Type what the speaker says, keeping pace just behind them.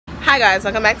Hi guys,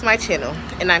 welcome back to my channel,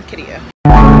 and I'm Kidia.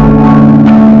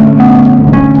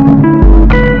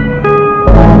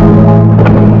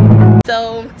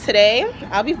 So today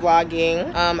I'll be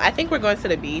vlogging. I think we're going to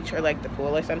the beach or like the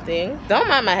pool or something. Don't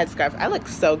mind my headscarf. I look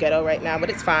so ghetto right now, but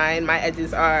it's fine. My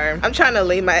edges are, I'm trying to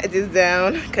lay my edges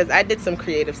down because I did some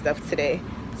creative stuff today.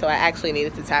 So I actually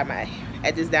needed to tie my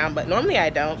edges down, but normally I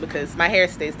don't because my hair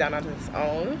stays down on its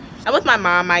own. I'm with my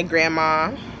mom, my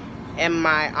grandma, and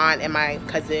my aunt and my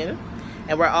cousin,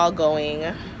 and we're all going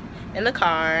in the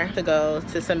car to go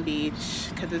to some beach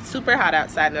because it's super hot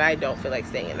outside and I don't feel like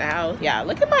staying in the house. Yeah,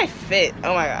 look at my fit.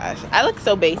 Oh my gosh, I look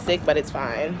so basic, but it's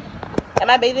fine. And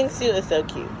my bathing suit is so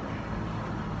cute.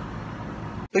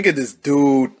 Look at this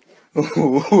dude.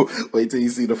 Wait till you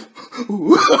see the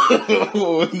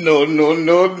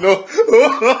no.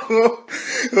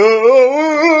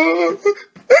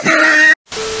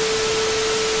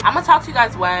 I'm gonna talk to you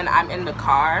guys when I'm in the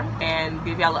car and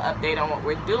give y'all an update on what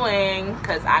we're doing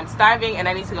because I'm starving and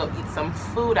I need to go eat some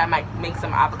food. I might make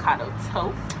some avocado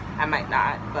toast. I might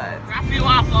not, but drop you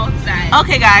off outside.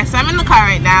 Okay guys, so I'm in the car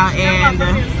right now and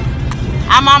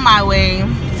I'm on my way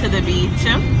to the beach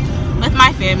with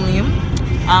my family.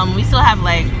 We still have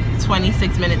like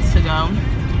 26 minutes to go,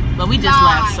 but we just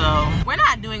left, so we're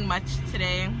not doing much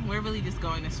today. We're really just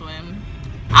going to swim.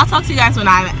 I'll talk to you guys when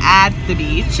I'm at the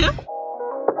beach.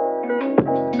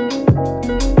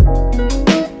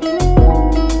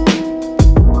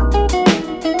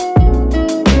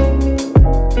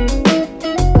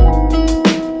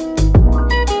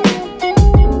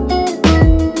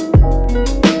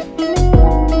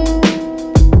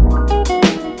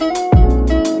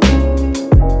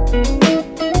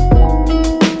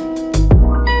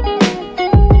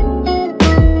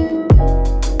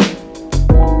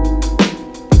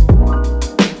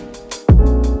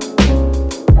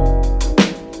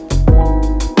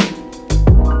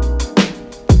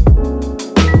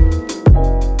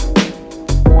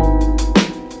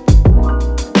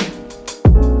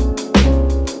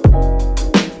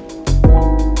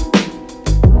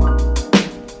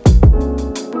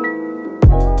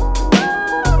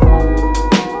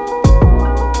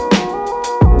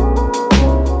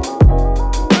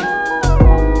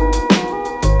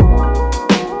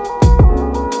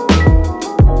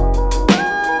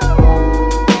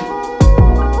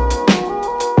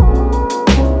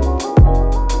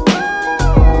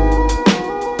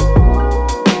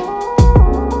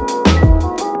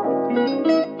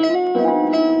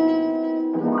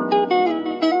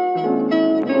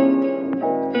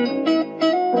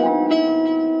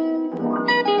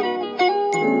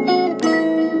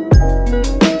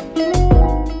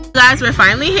 Guys, we're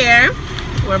finally here.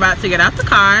 We're about to get out the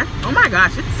car. Oh my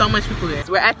gosh, it's so much people here.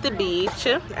 We're at the beach,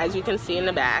 as you can see in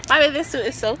the back. My bathing suit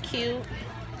is so cute.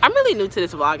 I'm really new to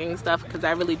this vlogging stuff because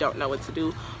I really don't know what to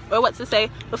do or what to say,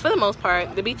 but for the most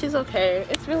part the beach is okay.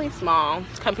 It's really small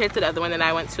compared to the other one that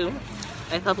I went to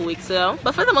a couple weeks ago,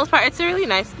 but for the most part it's a really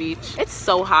nice beach. It's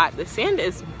so hot. The sand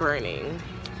is burning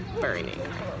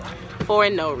for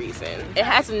no reason. It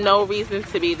has no reason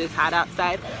to be this hot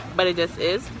outside, but it just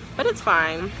is. But it's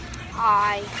fine.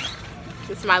 Hi.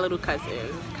 This is my little cousin,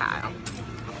 Kyle.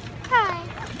 Hi.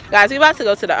 Guys, we're about to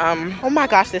go to the, oh my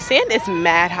gosh, the sand is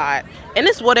mad hot. And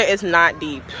this water is not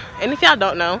deep. And if y'all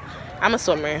don't know, I'm a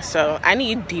swimmer, so I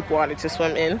need deep water to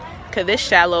swim in. Because this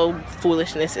shallow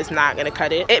foolishness is not going to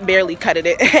cut it. It barely cut it.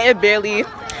 It barely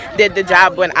did the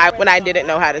job when I didn't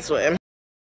know how to swim.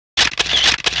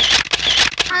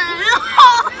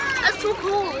 That's too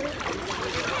cool.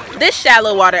 This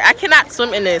shallow water, I cannot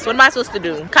swim in this. What am I supposed to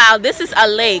do? Kyle, this is a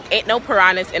lake. Ain't no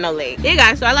piranhas in a lake. Hey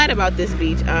guys, so I lied about this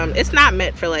beach. It's not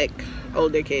meant for like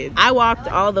older kids. I walked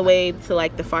all the way to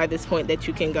like the farthest point that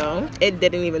you can go. It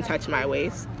didn't even touch my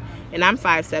waist. And I'm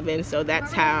 5'7", so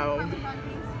that's how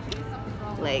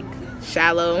like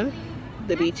shallow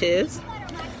the beach is.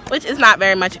 Which is not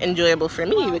very much enjoyable for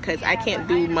me because I can't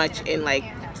do much in like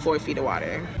 4 feet of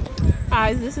water.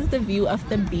 Guys, this is the view of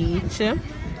the beach.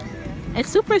 It's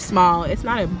super small. It's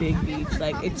not a big beach.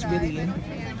 Like it's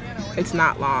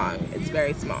not long. It's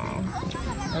very small.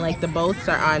 And like the boats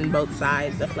are on both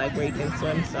sides of like where you can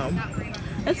swim, so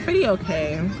it's pretty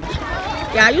okay.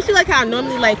 Yeah, you see like how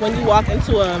normally like when you walk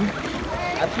into a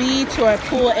beach or a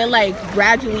pool, it like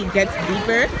gradually gets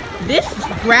deeper. This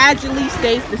gradually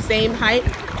stays the same height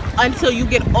until you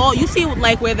get all, you see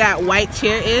like where that white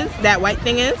chair is, that white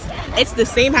thing is, it's the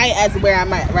same height as where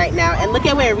I'm at right now. And look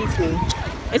at where it reached me.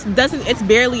 It's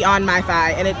barely on my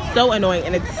thigh, and it's so annoying,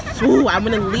 and it's, ooh, I'm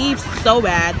gonna leave so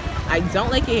bad. I don't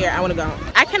like it here. I want to go.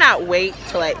 I cannot wait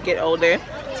to like get older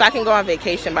so I can go on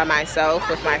vacation by myself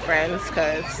with my friends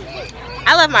because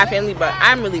I love my family, but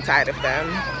I'm really tired of them.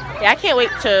 Yeah, I can't wait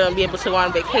to be able to go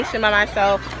on vacation by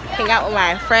myself, hang out with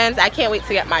my friends. I can't wait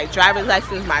to get my driver's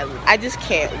license. I just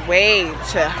can't wait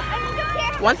to,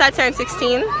 once I turn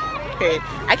 16, period,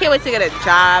 I can't wait to get a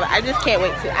job. I just can't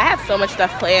wait to, I have so much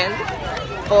stuff planned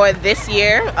for this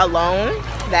year alone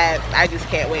that I just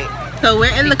can't wait. So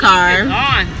we're in the car.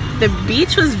 The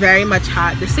beach was very much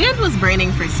hot. The sand was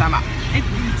raining for some.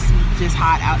 It's just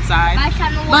hot outside.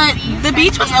 But the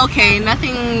beach was okay.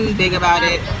 Nothing big about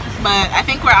it. But I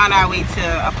think we're on our way to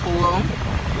a pool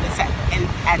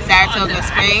at Saratoga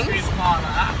Springs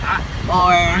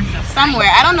or somewhere.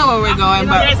 I don't know where we're going,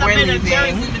 but we're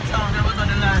leaving.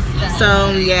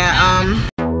 So yeah.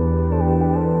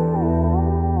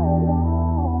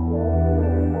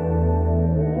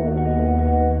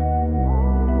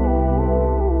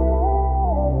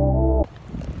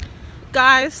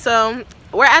 Guys, so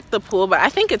we're at the pool, but I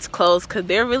think it's closed because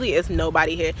there really is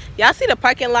nobody here. Y'all see the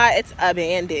parking lot? It's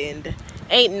abandoned.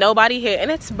 Ain't nobody here, and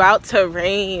it's about to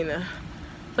rain.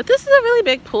 But this is a really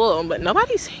big pool, but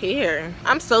nobody's here.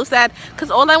 I'm so sad because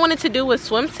all I wanted to do was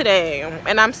swim today,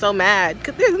 and I'm so mad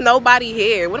because there's nobody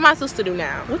here. What am I supposed to do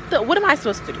now? What am I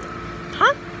supposed to do?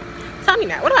 Huh? Tell me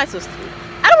now. What am I supposed to do?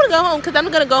 I don't want to go home because I'm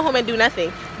going to go home and do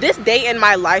nothing. This day in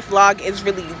my life vlog is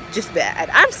really just bad.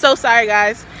 I'm so sorry,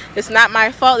 guys. It's not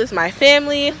my fault. It's my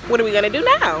family. What are we going to do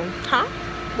now? Huh?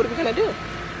 What are we going to do?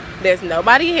 There's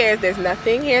nobody here. There's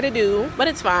nothing here to do. But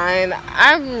it's fine.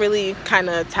 I'm really kind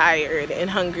of tired and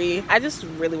hungry. I just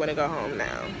really want to go home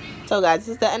now. So, guys, this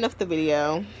is the end of the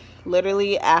video.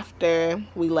 Literally, after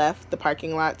we left the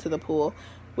parking lot to the pool,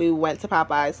 we went to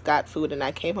Popeyes, got food, and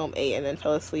I came home, ate, and then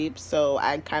fell asleep. So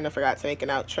I kind of forgot to make an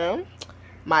outro.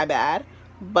 My bad.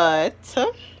 But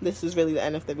this is really the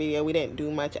end of the video. We didn't do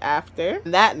much after.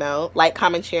 On that note, like,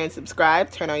 comment, share, and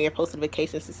subscribe. Turn on your post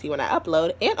notifications to see when I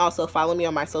upload. And also follow me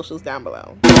on my socials down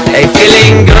below. Hey,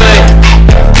 feeling good.